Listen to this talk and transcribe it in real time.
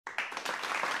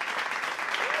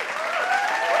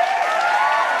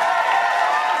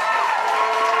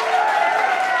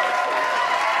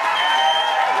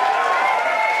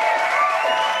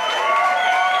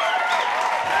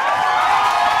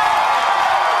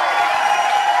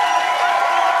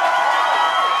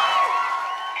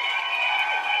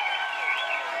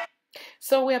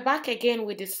So we're back again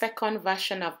with the second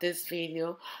version of this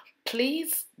video.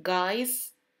 Please,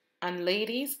 guys and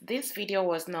ladies, this video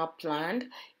was not planned.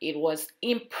 It was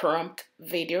impromptu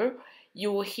video.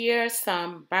 You will hear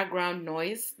some background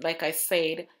noise. Like I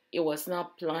said, it was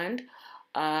not planned.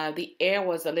 The air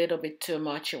was a little bit too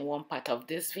much in one part of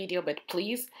this video, but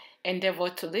please endeavor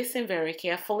to listen very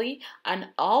carefully. And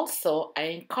also, I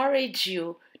encourage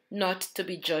you not to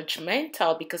be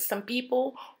judgmental, because some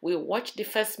people will watch the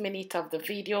first minute of the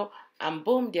video and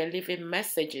boom, they're leaving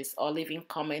messages or leaving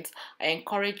comments. I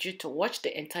encourage you to watch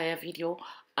the entire video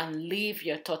and leave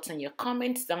your thoughts and your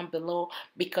comments down below,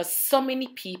 because so many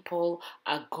people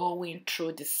are going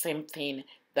through the same thing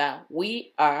that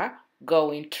we are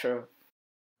going through.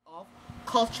 Of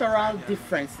cultural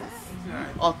differences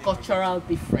or cultural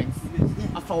difference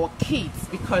of our kids,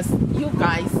 because you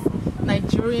guys,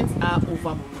 Nigerians are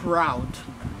over proud.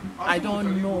 I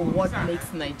don't know what makes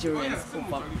Nigerians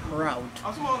over proud.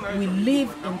 We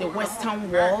live in the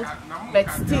Western world, but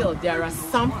still there are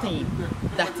something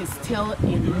that is still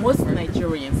in most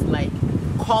Nigerians, like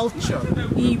culture,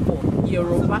 Igbo,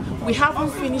 Yoruba. We haven't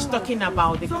finished talking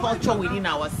about the culture within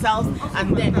ourselves,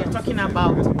 and then they're talking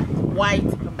about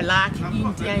white, black,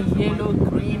 Indian, yellow,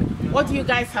 green. What do you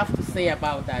guys have to say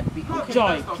about that?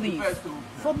 Joy, please.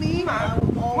 For me, I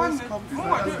will always come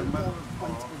from a different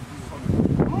point of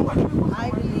view. I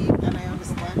believe and I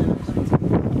understand and I'm coming to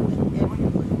believe that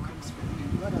everybody comes from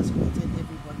God has created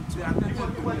everybody to be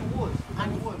equal. And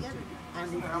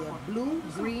if they're blue,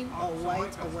 green, or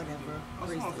white, or whatever,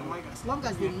 praise the Lord. As long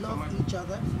as they love each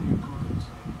other,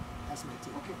 that's my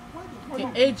take.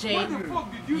 Okay, AJ,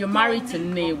 you're married to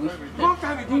Newi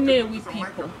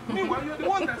people.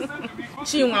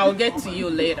 Chinwa, I'll get to you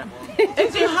later.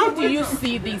 AJ, how do you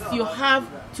see this? You have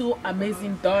two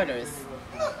amazing daughters.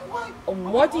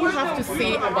 What do you have to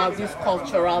say about this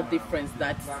cultural difference?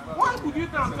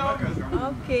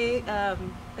 Okay,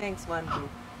 thanks, Wandu.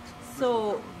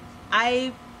 So,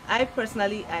 I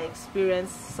personally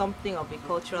experienced something of a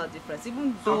cultural difference,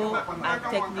 even though I'm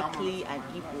technically an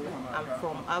Igbo. I'm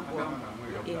from Agua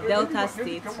in Delta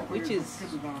State, which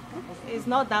is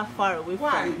not that far away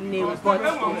from Newi, but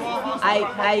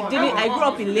I grew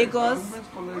up in Lagos,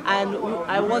 and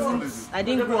I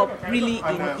didn't grow up really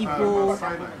in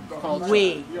Igbo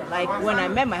way. Like when I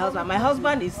met my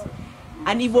husband is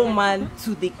an Igbo man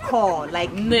to the core,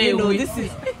 like, you know, this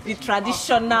is the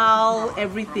traditional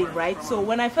everything, right? So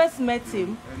when I first met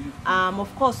him, of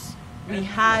course, we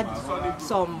had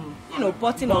some, you know,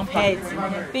 butting of heads,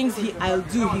 things I'll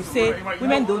do. He say,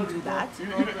 women don't do that,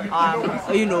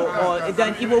 you know, or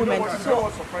then Igbo women.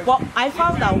 So, but I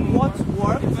found that what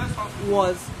worked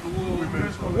was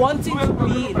wanting to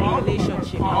be in a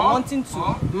relationship and wanting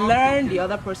to learn the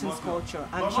other person's culture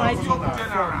and try to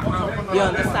inform. You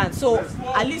understand? So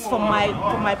at least from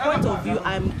my point of view,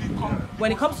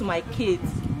 when it comes to my kids,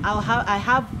 I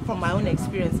have from my own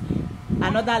experience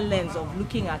another lens of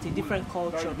looking at a different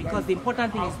culture, because the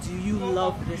important thing is, do you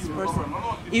love this person?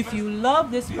 If you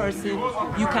love this person,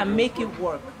 you can make it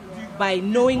work by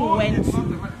knowing when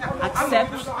to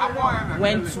accept,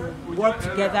 when to work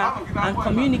together and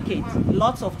communicate.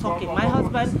 Lots of talking. My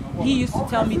husband, he used to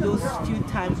tell me those few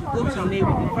times, we go to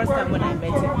Newi, the first time when I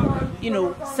met him, you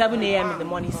know, 7 a.m. in the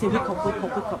morning, he said, wake up, go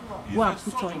and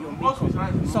put on your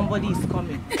makeup. Somebody is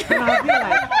coming. And I'll be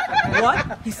like,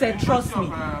 what? He said, trust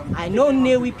me, I know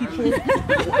Newi people,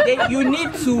 you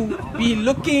need to be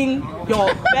looking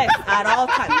your best at all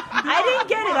times. I didn't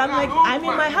get it. I'm like, I'm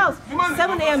in my house,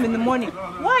 7 a.m. in the morning.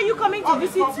 Why are you coming to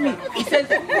visit me? He said,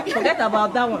 forget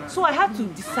about that one. So I had to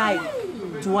decide,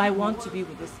 do I want to be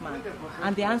with this man?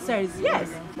 And the answer is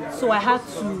yes. So I had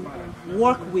to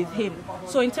work with him.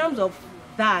 So in terms of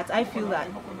that, I feel that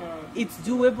it's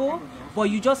doable, but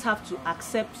you just have to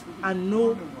accept and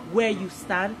know where you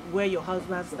stand, where your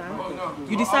husband stands.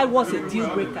 You decide what's a deal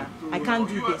breaker. I can't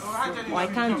do this, or I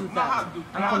can't do that,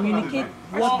 and communicate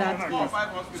what that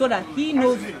is, so that he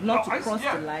knows not to cross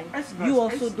the line. You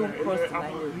also don't cross the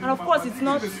line. And of course, it's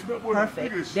not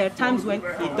perfect. There are times when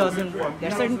it doesn't work.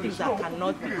 There are certain things that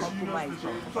cannot be compromised.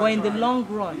 But in the long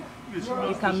run,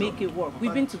 you can make it work.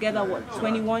 We've been together, what,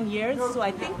 21 years? So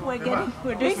I think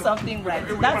we're doing something right.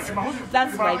 So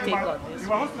that's my take on this.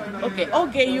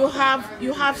 Okay, you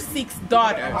have 6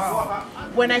 daughters.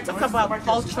 When I talk about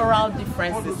cultural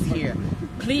differences here,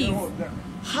 please,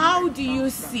 how do you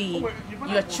see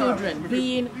your children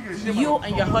being, you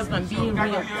and your husband being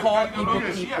real core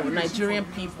Igbo people, Nigerian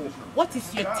people? What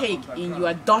is your take in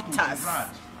your daughters?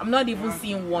 I'm not even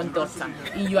seeing one daughter.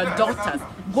 In your daughters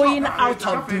going out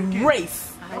of the race.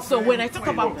 So when I talk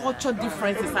about cultural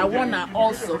differences, I want to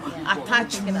also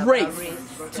attach race.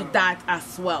 to that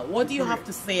as well. What do you have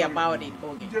to say about it,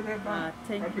 Oge?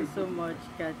 Thank you so much,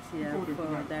 Katia,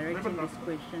 for directing this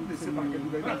question to me.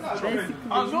 Basically,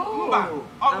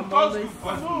 I'm always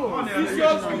focusing on that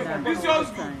all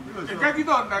the time. Because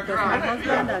my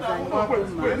husband, as an Igbo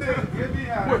man,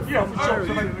 from Chori,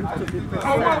 to be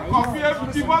precise,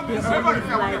 he always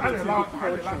likes the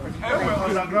culture.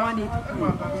 Like they want it in.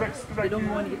 They don't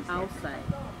want it outside.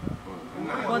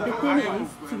 But the thing is,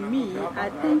 to me, I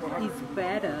think it's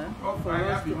better for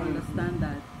us to understand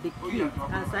that the kids,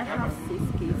 as I have 6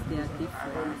 kids, they are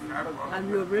different.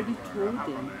 And we already told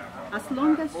them, as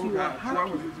long as you are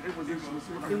happy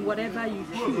in whatever you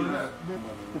choose,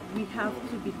 we have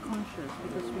to be conscious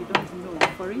because we don't know.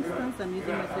 For instance, I'm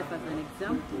using myself as an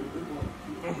example.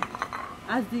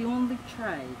 As the only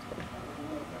child,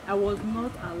 I was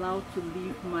not allowed to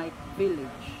leave my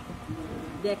village.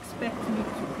 They expect me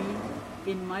to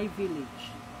be in my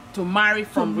village. To marry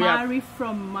from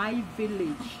my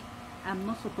village. I'm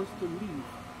not supposed to leave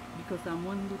because I'm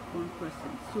only one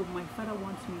person. So my father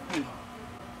wants me home.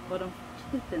 But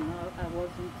unfortunately, I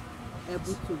wasn't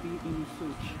able to be in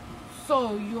Isochi.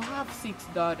 So you have 6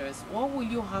 daughters. What will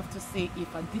you have to say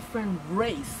if a different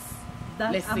race,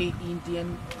 let's say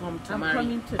Indian, come to marry? I'm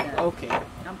coming to that. Okay.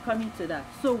 I'm coming to that.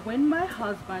 So when my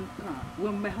husband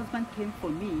came for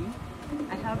me,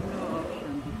 I have no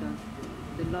option because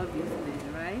the love is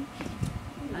there, right?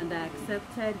 And I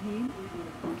accepted him.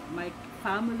 My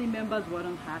family members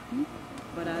weren't happy,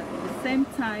 but at the same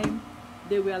time,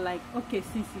 they were like, okay,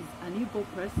 since he's an Igbo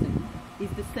person,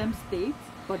 it's the same state,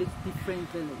 but it's different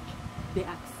village. They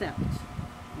accept,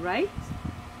 right?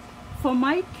 For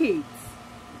my kids,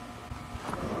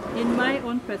 in my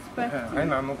own perspective.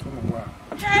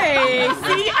 Hey,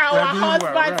 see, our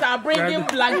husbands are bringing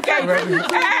blankets.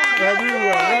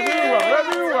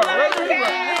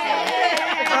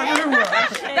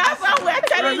 That's what we're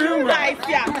telling you guys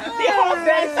here. The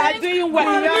husbands are doing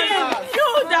well. You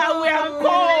that we are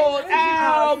cold.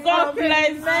 Oh, God bless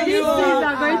you. These things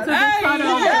are going to be part of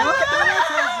it.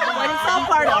 But it's all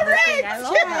part of the thing. I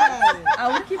love that. I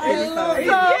will keep it.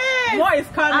 Yes. More is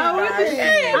coming. I'm going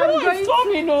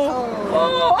to know.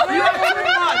 Oh, you are very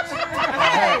much.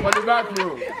 For the back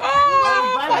row. Oh,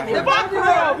 for the back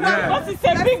row. Because it's a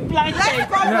big blanket.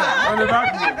 Yeah, on the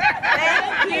back row.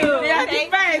 Thank you. They are the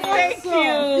best. Thank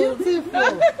you. Beautiful.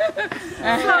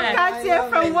 So Katia,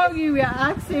 from what you were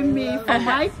asking me for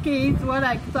my kids, what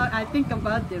I think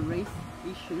about the race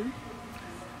issue.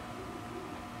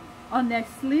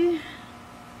 Honestly,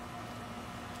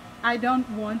 I don't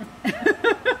want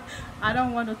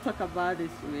to talk about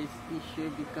this race issue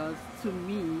because to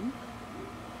me,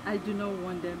 I do not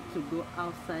want them to go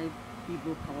outside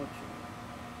Igbo culture.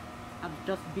 I'm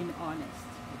just being honest.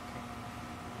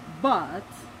 But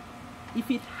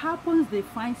if it happens they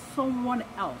find someone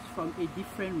else from a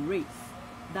different race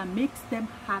that makes them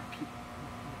happy,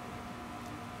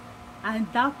 and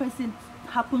that person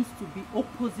happens to be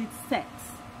opposite sex,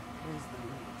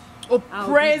 oh,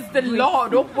 praise the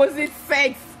Lord, opposite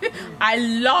sex. I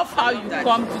love how you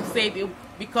come to say it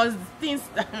because things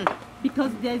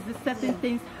because there's a certain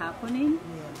things happening,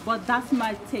 but that's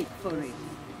my take for it.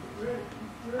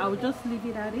 I will just leave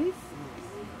it at this.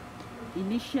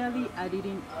 Initially, I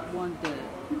didn't want the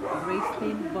race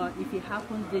thing, but if it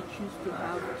happens, they choose to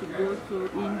go to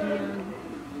Indian,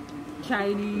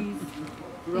 Chinese,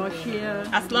 Russia.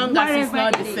 As long as it's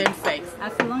not the same sex.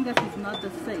 As long as it's not the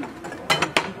same.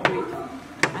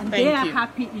 And they are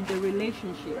happy in the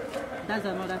relationship. That's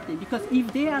another thing. Because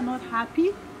if they are not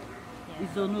happy,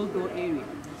 it's a no-go area.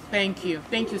 Thank you.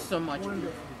 Thank you so much.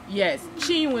 Wonderful. Yes.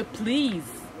 Chinwe, please.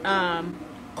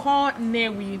 Call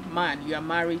Newi man you are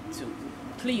married to.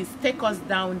 Please take us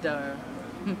down the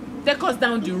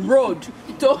road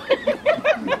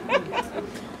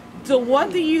to what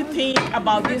do you think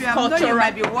about this cultural? You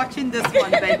might be watching this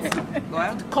one, but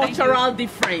well, cultural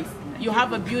difference. You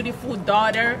have a beautiful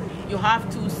daughter. You have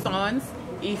 2 sons.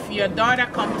 If your daughter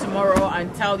come tomorrow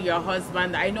and tell your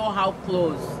husband, I know how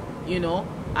close,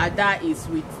 Ada is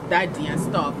with daddy and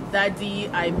stuff. Daddy,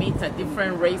 I meet a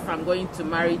different race. I'm going to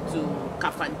marry to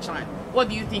Kafanchan. What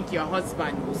do you think your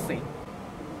husband will say?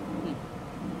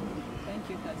 Thank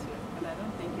you, Katia. But I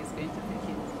don't think he's going to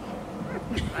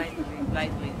take it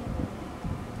lightly.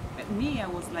 But me, I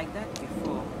was like that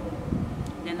before.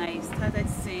 Then I started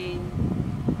saying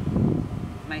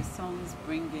my sons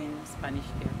bring in Spanish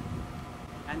girl,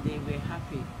 and they were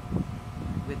happy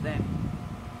with them.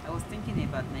 I was thinking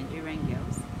about Nigerian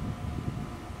girls,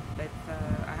 but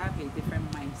I have a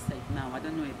different mindset now. I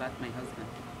don't know about my husband,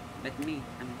 but me,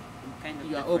 I'm kind of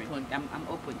different. Open. I'm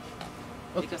open,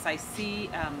 okay. Because I see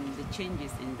the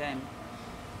changes in them.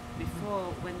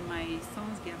 before, when my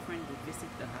son's girlfriend would visit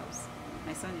the house,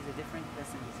 my son is a different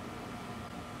person.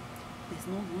 There's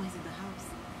no noise in the house.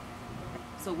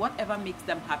 So whatever makes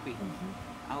them happy,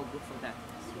 I'll go for that.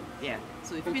 Yeah.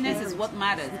 So if happiness is what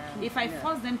matters. If I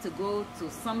force them to go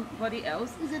to somebody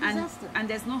else and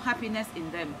there's no happiness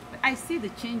in them, I see the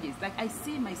changes. Like I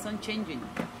see my son changing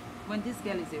when this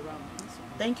girl is around.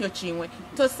 Thank you, Chinwe.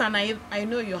 Tosan, I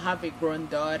know you have a grown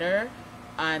daughter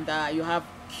and you have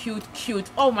cute.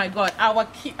 Oh my God, our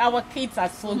kids are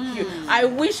so cute. I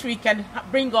wish we can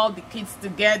bring all the kids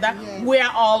together. Yes.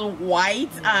 We're all white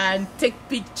and take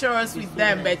pictures with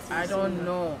them, but I don't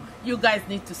know. You guys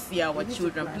need to see our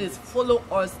children. Please follow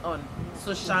us on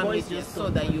social media so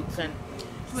that you can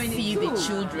see the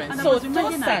children. So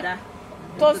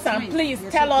Tosan, please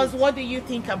tell us, what do you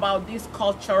think about this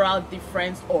cultural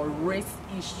difference or race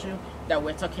issue that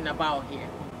we're talking about here?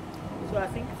 So I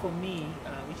think for me,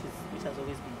 which has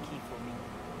always been key for me,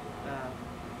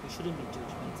 we shouldn't be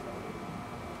judgmental.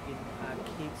 You know, our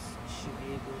kids should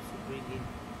be able to bring in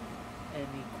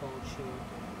any culture,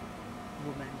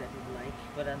 woman that they like,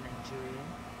 whether Nigerian,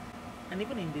 and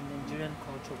even in the Nigerian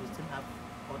culture, we still have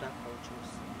other cultures,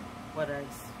 whether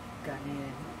it's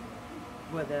Ghanaian,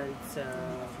 whether it's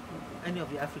any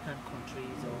of the African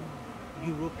countries or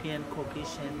European,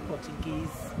 Caucasian,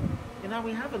 Portuguese. You know,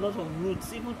 we have a lot of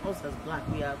roots. Even us as black,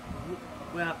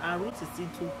 our roots is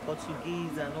into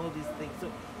Portuguese and all these things. So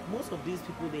most of these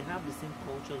people, they have the same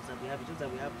cultures that we have. It's just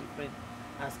that we have different,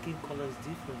 our skin color is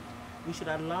different. We should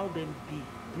allow them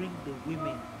bring the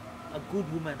women, a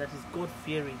good woman that is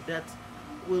God-fearing, that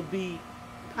will be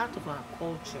part of our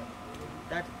culture,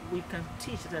 that we can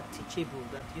teach, that are teachable,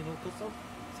 that, you know, because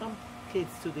some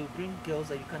kids too, they bring girls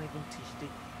that you can't even teach.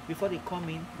 Before they come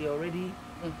in, they already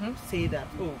say that,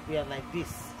 oh, we are like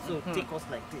this, so take us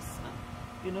like this.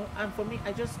 And, you know, and for me,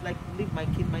 I just like leave my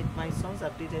kid, my sons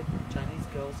have dated Chinese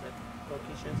girls and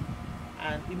Caucasians,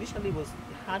 and initially it was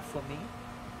hard for me,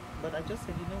 but I just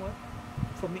said, you know what,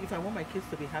 for me, if I want my kids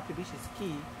to be happy, which is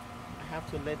key, I have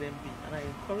to let them be. And I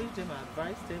encourage them, I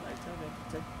advise them, I tell them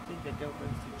to take their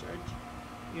girlfriends to church.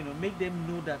 You know, make them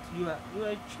know that you are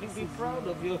be proud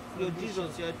of your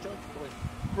Jesus, your church boy.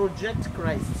 Project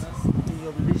Christ in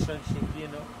your relationship, you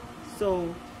know.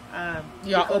 So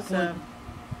you're open.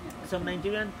 Some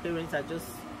Nigerian parents are just,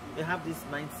 they have this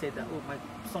mindset that, oh, my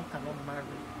son cannot marry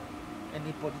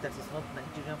anybody that is not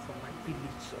Nigerian from my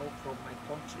village or from my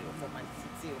country or from my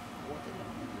city or whatever.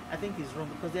 I think it's wrong,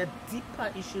 because there are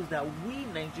deeper issues that we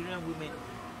Nigerian women,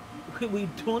 we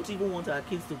don't even want our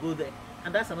kids to go there.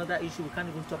 And that's another issue we can't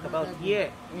even talk about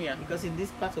here. Yeah. Because in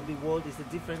this part of the world, it's a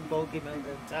different ballgame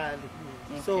entirely.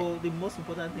 Okay. So the most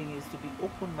important thing is to be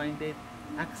open-minded,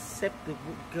 accept the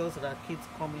girls that our kids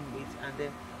come in with, and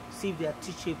then see if they are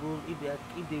teachable, if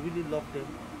they really love them.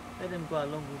 Let them go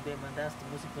along with them, and that's the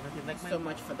most important thing. Thank you so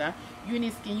much for that.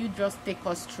 Eunice, can you just take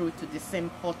us through to the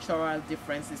same cultural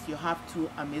differences? You have two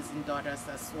amazing daughters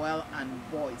as well, and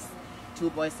boys, 2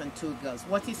 boys and 2 girls.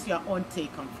 What is your own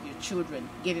take on your children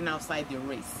getting outside the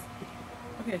race?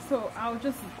 Okay, so I'll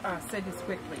just say this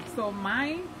quickly. So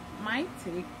my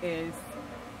take is,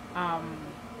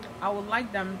 I would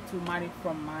like them to marry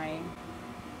from my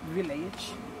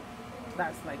village.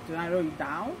 That's like to narrow it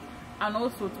down, and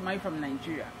also to marry from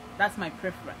Nigeria. That's my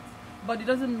preference, but it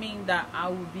doesn't mean that I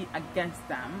will be against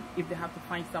them if they have to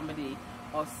find somebody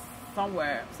or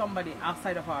somebody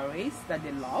outside of our race that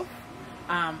they love.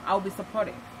 I'll be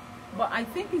supportive, but I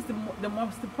think it's the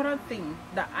most important thing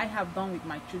that I have done with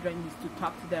my children is to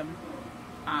talk to them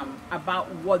about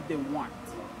what they want,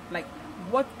 like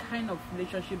what kind of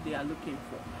relationship they are looking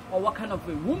for, or what kind of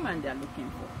a woman they are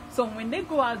looking for. So when they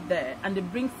go out there and they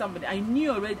bring somebody, I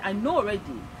know already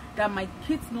that my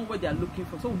kids know what they are looking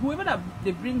for. So whoever that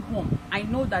they bring home, I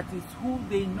know that is who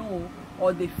they know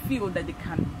or they feel that they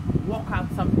can work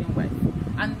out something with.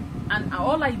 And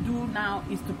all I do now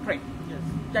is to pray. Yes.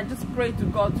 I just pray to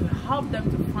God to help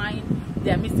them to find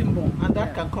their missing bone. And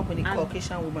that can come any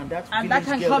Caucasian woman. And that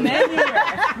can come anywhere,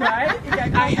 right?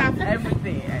 I have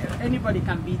everything. Anybody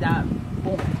can be that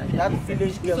bone. That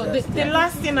village girl. So the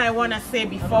last thing I want to say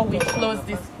before we close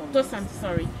this, I'm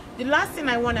sorry. The last thing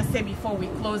I want to say before we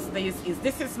close this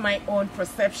is my own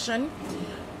perception.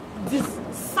 This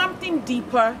something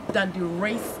deeper than the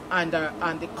race and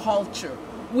the culture.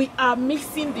 We are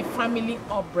mixing the family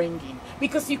upbringing,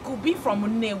 because you could be from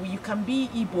Unewi, you can be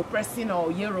Igbo person or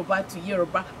Yoruba to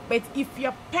Yoruba, but if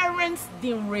your parents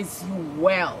didn't raise you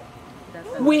well,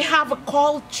 we have a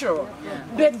culture.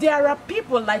 But there are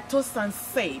people, like Tosan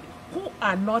said, who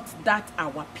are not that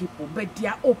our people, but they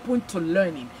are open to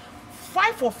learning.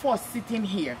 5 of us sitting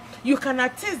here, you can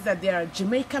attest that there are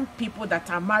Jamaican people that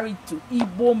are married to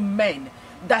Igbo men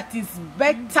that is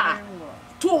better,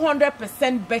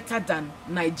 200% better than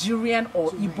Nigerian or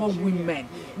Igbo women.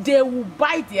 They will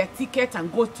buy their ticket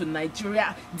and go to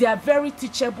Nigeria. They are very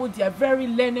teachable, they are very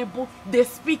learnable, they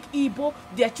speak Igbo,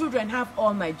 their children have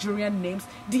all Nigerian names,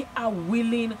 they are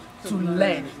willing to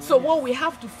learn. So what we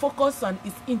have to focus on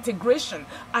is integration.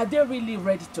 Are they really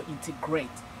ready to integrate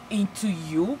into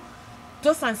you?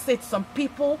 Just and said, some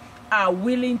people are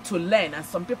willing to learn and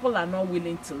some people are not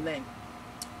willing to learn.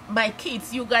 My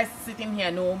kids, you guys sitting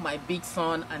here know my big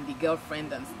son and the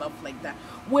girlfriend and stuff like that.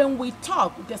 When we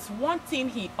talk, there's one thing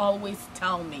he always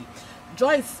tell me.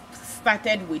 Joyce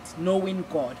started with knowing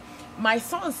God. My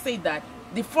son said that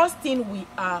the first thing we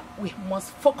must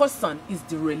focus on is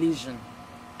the religion.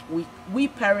 We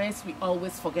parents, we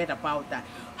always forget about that.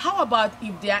 How about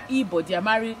if they are Igbo, they are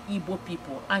married Igbo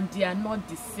people, and they are not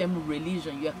the same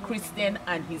religion? You're Christian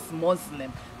and he's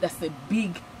Muslim. That's a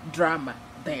big drama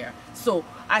there. So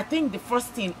I think the first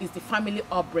thing is the family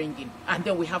upbringing, and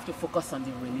then we have to focus on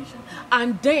the religion.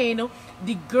 And then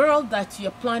the girl that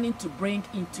you're planning to bring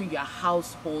into your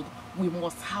household, we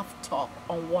must have talk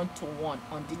on one-to-one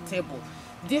on the table.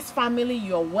 This family,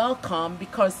 you're welcome,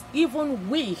 because even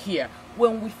we here,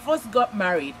 when we first got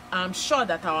married, I'm sure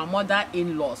that our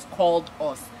mother-in-laws called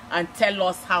us and tell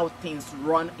us how things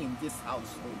run in this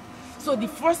household. So the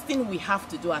first thing we have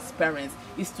to do as parents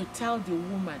is to tell the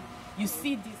woman, you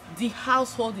see, the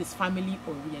household is family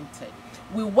oriented.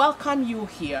 We welcome you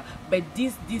here, but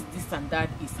this and that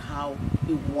is how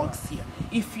it works here.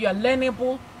 If you are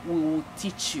learnable, we will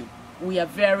teach you. We are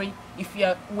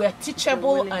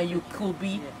teachable, and you could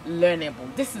be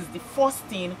learnable. This is the first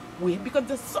thing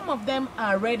because some of them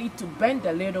are ready to bend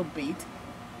a little bit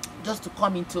just to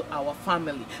come into our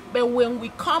family. But when we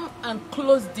come and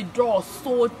close the door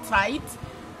so tight,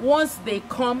 once they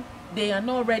come, they are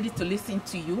not ready to listen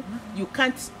to you. You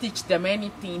can't teach them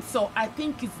anything. So I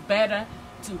think it's better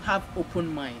to have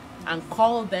open mind and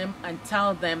call them and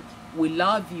tell them, we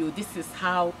love you. This is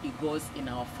how it goes in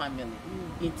our family.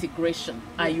 Integration.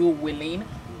 Are you willing?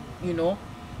 You know?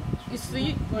 You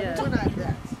see? But not like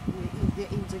that. They're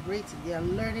integrating. They are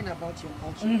learning about your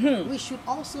culture. We should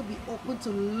also be open to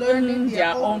learning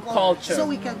their own culture. So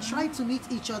we can try to meet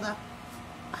each other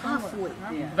halfway.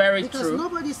 Very because true.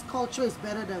 Nobody's culture is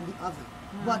better than the other.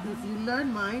 But if you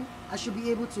learn mine, I should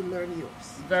be able to learn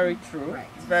yours. Very true. Right.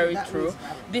 Very So true.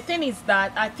 The thing is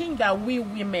that I think that we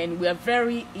women, we are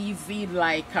very easy,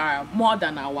 like more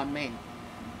than our men.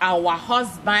 Our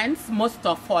husbands, most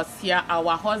of us here,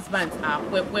 our husbands are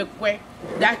kwe.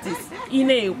 That is,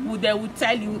 they will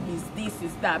tell you is this,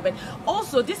 is that. But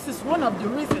also, this is one of the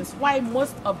reasons why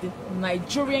most of the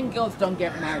Nigerian girls don't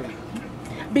get married.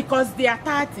 Because they are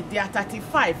 30, they are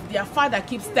 35. Their father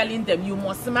keeps telling them, you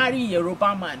must marry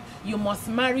Yoruba man, you must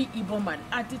marry Igbo man.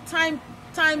 At the time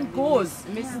goes,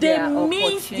 they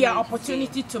miss their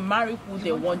opportunity to marry who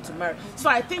they want to marry. So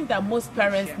I think that most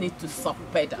parents need to soft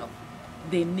pedal.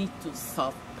 They need to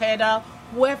soft pedal.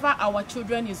 Whoever our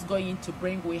children is going to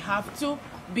bring, we have to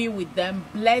be with them,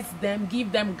 bless them,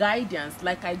 give them guidance.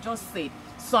 Like I just said,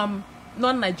 some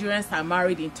non-Nigerians are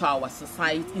married into our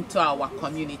society, into our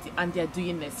community, and they're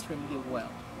doing extremely well.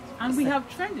 And we have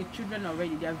trained the children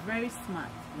already. They're very smart,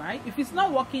 right? If it's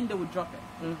not working, they will drop it.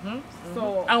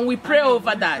 So, and we pray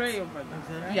over that. Right?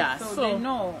 Yeah. So they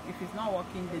know if it's not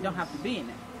working, they don't have to be in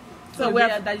it. So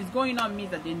that is going on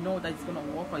means that they know that it's going to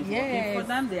work or it's working for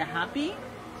them. They're happy,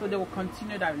 so they will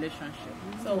continue that relationship.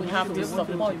 So we have to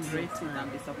support it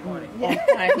and be supportive.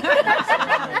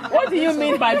 What do you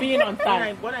mean by being on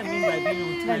time? What I mean by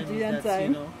being on time is that, you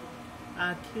know,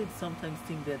 our kids sometimes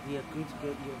think that they are going to get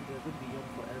young, they're going to be young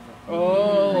forever.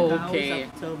 Oh, like, okay. I always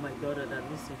have to tell my daughter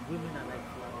that, listen, women are like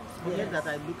flowers. Forget that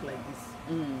I look like this.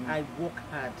 I work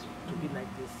hard to be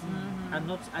like this.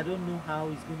 I don't know how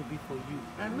it's going to be for you.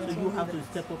 So you have to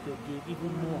step up your game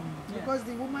even more. Because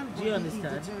the woman do you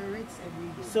understand? Deteriorates every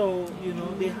day. So, you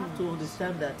know, they have to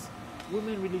understand that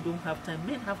women really don't have time.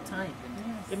 Men have time.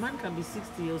 A man can be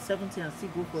 60 or 70 and still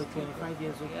go for a 25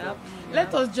 years old.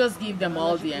 Let us just give them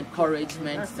all the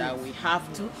encouragement that we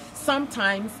have to.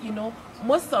 Sometimes, you know,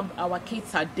 most of our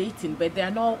kids are dating, but they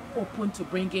are not open to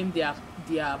bringing their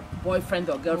boyfriend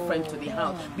or girlfriend to the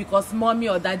house because mommy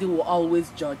or daddy will always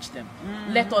judge them.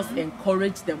 Let us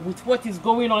encourage them with what is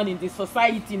going on in the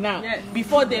society now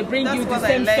before they bring you the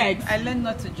same sex. I learned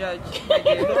not to judge.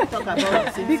 Don't talk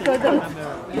about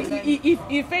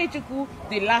if Echuku,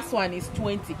 the last one is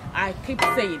 20, I keep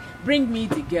saying, bring me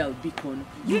the girl, Bikon.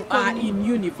 You are in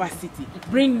university.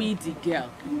 Bring me the girl.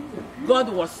 God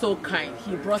was so kind.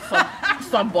 He brought some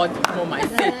somebody come and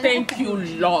say thank you,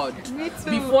 Lord,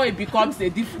 before it becomes the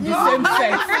same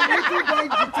sex.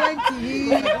 He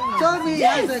told me he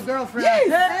has a girlfriend.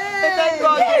 Yes.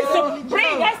 So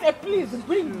bring, I said, please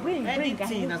bring.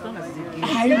 Anything, as long as it's a gift.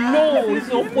 I know it's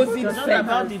opposite It's not sex.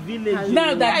 about the village.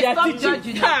 Now that they are Stop teaching,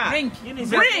 judging her. Bring. You know,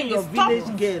 Bring, your stop.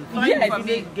 village girl. Find Yes. a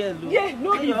village girl. Look. Yeah, no,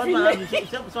 When your the husband village.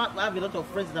 have a lot of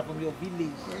friends that are from your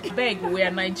village. Beg, we are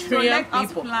So Nigerian let us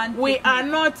people. plan We picnic. are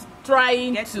not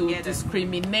trying Get to together.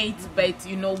 discriminate, but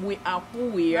you know we are who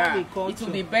we Have are. a It culture.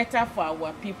 will be better for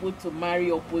our people to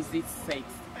marry opposite sex.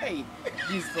 Hey,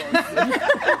 Jesus.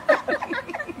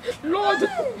 Lord,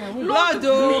 Lord,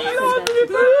 oh. Lord,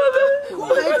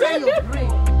 Who let you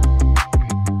bring?